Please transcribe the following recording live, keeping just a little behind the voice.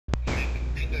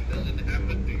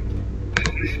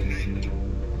Team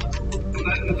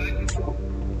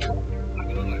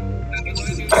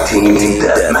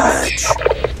deathmatch.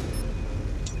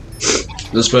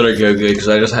 This better go good because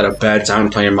I just had a bad time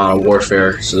playing Modern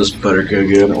Warfare, so this better go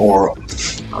good or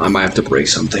I might have to break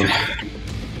something.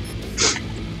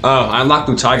 Oh, I unlocked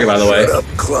Blue Tiger, by the way. Shut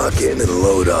up, clock in and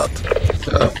load up.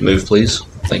 Move, please.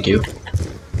 Thank you. We've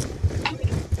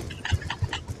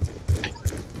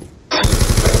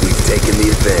taken the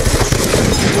advantage.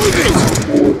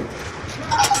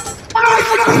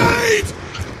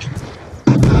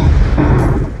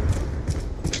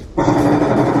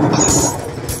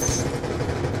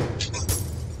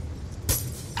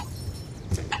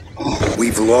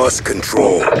 We've lost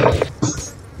control.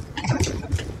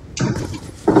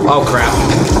 Oh crap.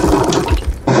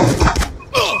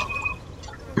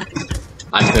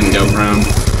 I couldn't go prone.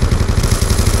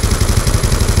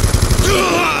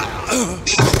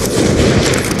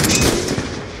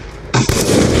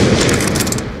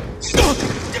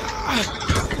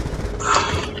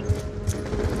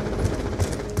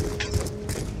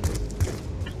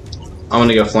 I'm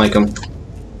gonna go flank him.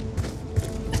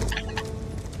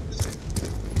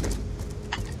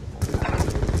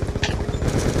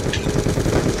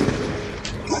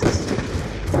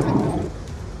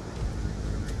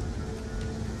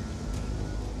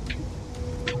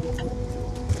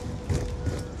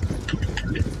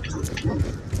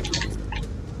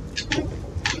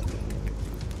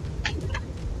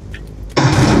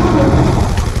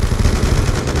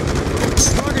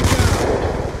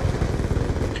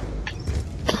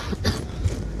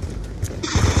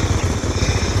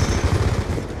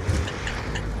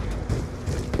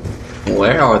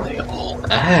 Where are they all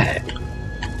at?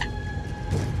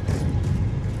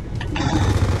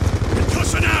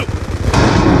 Listen out!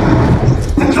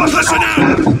 Listen out!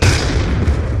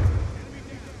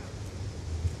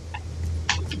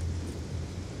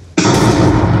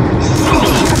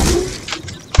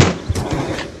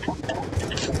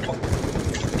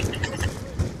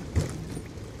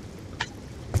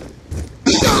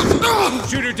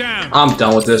 Shoot her down! I'm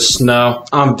done with this. No,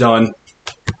 I'm done.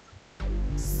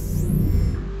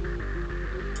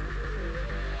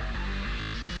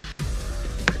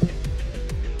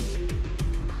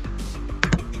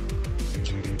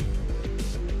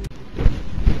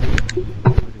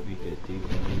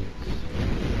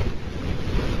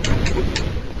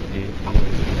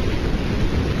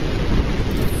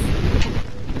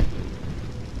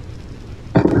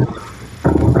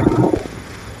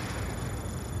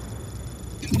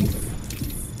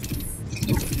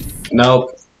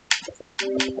 Nope.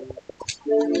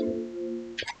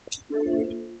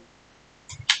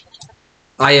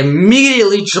 I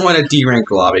immediately join a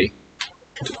D-rank lobby.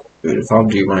 Dude, if I'm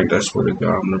D-ranked, I swear to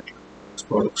God, I'm gonna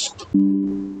expose.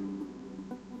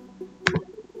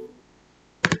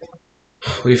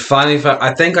 We finally found.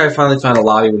 I think I finally found a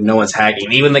lobby where no one's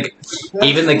hacking. Even the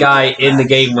guy in the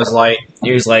game was like,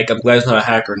 he was like, "I'm glad there's not a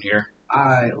hacker in here."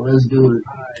 Alright, let's do it.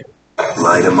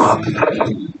 Light them up.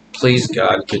 Please,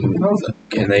 God, can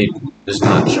they just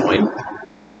not join?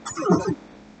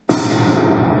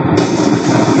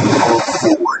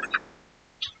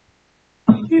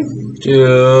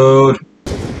 Dude.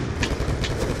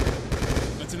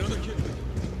 That's another kill.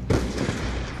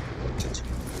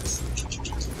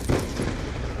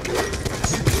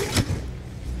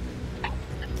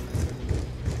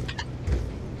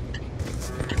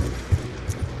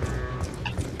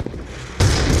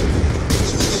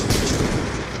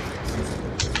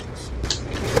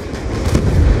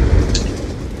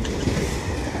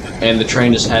 And the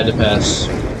train just had to pass.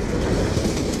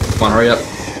 Come on, hurry up.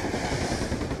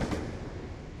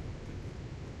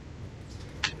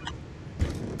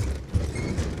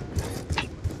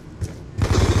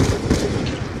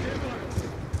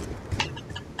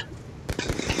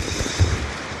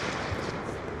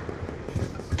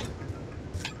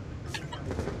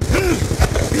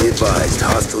 Be advised,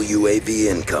 hostile UAV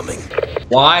incoming.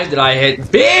 Why did I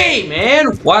hit B,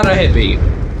 man? Why did I hit B?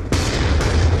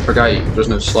 Forgot there's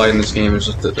no slide in this game, it's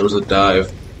just that there was a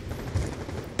dive.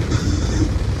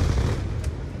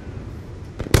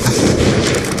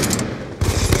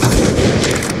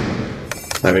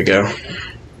 There we go.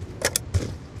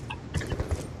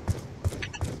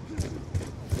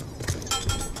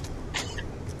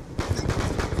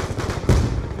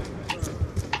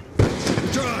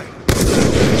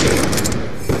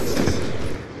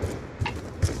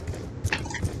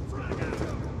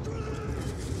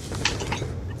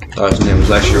 Oh, his name was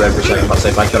actually red for a second. I'll say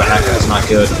if I kill a hacker, that's not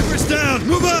good.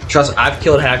 Trust me, I've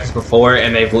killed hackers before,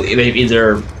 and they've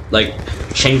either like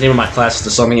changed the name of my class to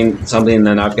something, and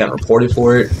then I've gotten reported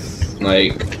for it.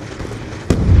 Like,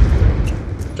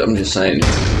 I'm just saying.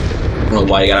 I don't know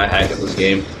why you gotta hack at this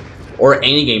game. Or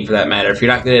any game for that matter. If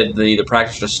you're not good at the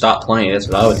practice, just stop playing. That's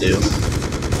what I would do.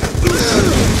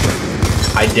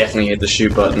 I definitely hit the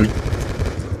shoot button.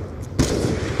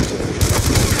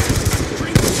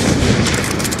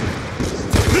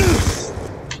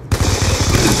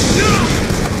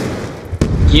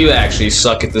 You actually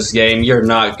suck at this game. You're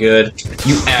not good.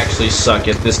 You actually suck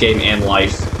at this game and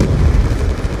life.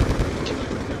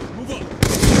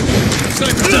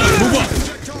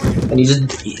 And he's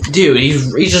just, dude,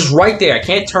 he's just right there. I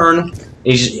can't turn.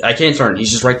 I can't turn.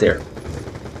 He's just right there.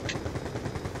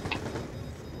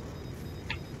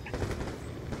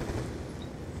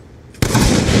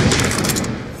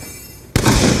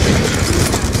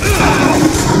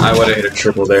 I would have hit a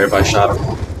triple there if I shot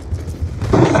him.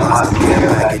 Hostile care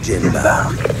package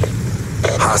inbound.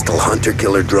 Hostile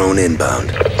hunter-killer drone inbound.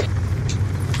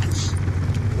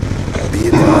 Be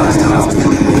advised, hostile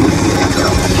UAV.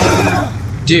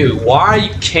 Dude, why are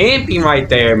you camping right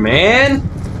there, man?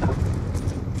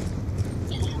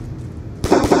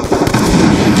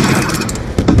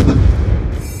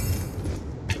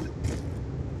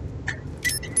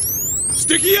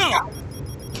 Sticky out!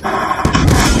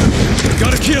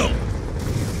 Got a kill!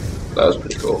 That was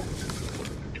pretty cool.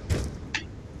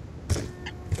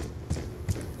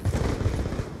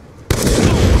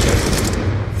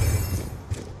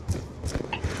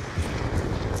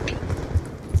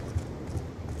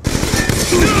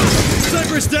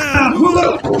 Sniper's down!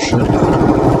 Bullshit.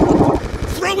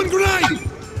 Throwing grenade!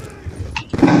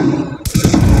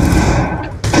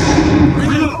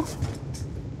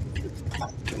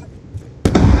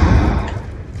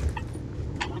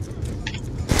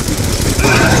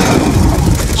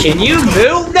 Can you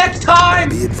move next time?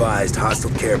 Be advised,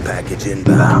 hostile care package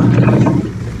inbound.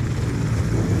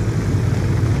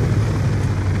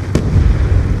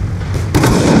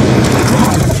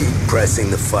 Keep pressing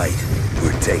the fight.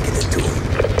 We're taking it to him.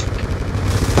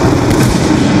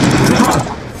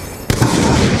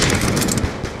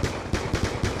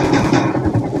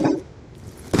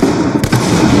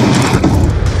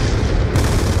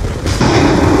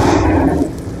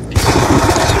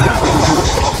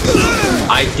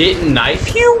 I didn't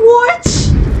knife you? What?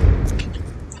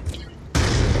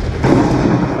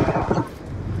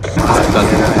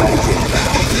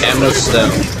 Emma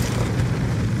Stone.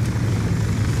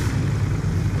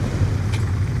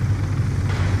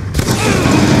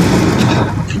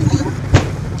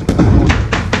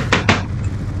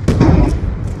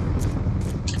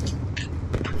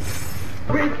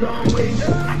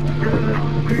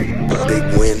 Big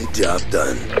win, job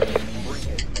done.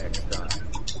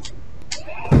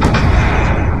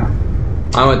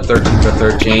 I went 13 for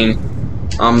 13.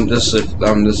 This is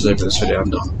it for this video. I'm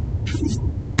done.